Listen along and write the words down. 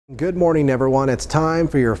Good morning, everyone. It's time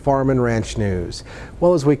for your Farm and Ranch News.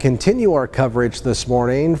 Well, as we continue our coverage this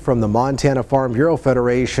morning from the Montana Farm Bureau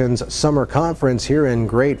Federation's summer conference here in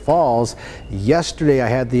Great Falls, yesterday I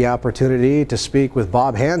had the opportunity to speak with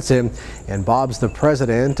Bob Hansen, and Bob's the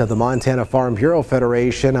president of the Montana Farm Bureau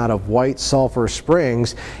Federation out of White Sulphur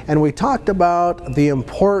Springs, and we talked about the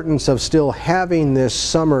importance of still having this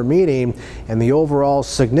summer meeting and the overall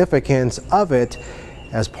significance of it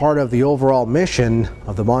as part of the overall mission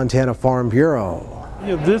of the Montana Farm Bureau.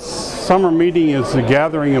 This summer meeting is a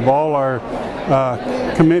gathering of all our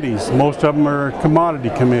committees. Most of them are commodity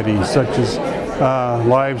committees, such as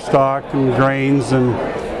livestock and grains and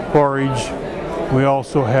forage. We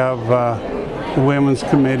also have the Women's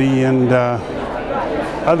Committee and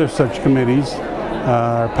other such committees,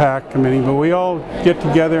 our PAC committee, but we all get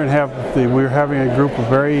together and we're having a group of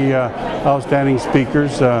very outstanding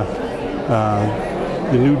speakers.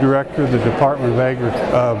 The new director of the Department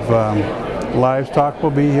of Livestock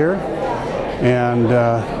will be here, and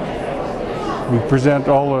we present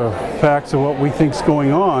all the facts of what we think is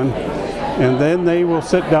going on, and then they will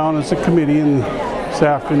sit down as a committee this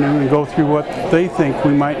afternoon and go through what they think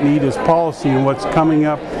we might need as policy and what's coming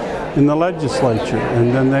up in the legislature,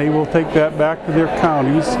 and then they will take that back to their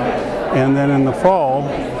counties, and then in the fall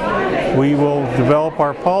we will develop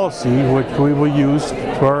our policy, which we will use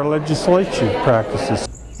for our legislative practices.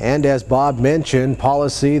 And as Bob mentioned,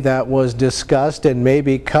 policy that was discussed and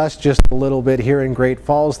maybe cussed just a little bit here in Great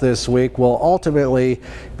Falls this week will ultimately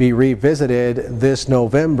be revisited this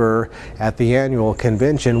November at the annual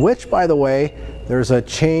convention, which, by the way, there's a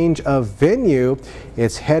change of venue.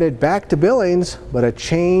 It's headed back to Billings, but a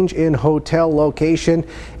change in hotel location.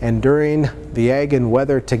 And during the Ag and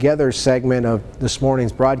Weather Together segment of this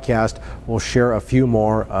morning's broadcast, we'll share a few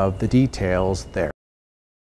more of the details there.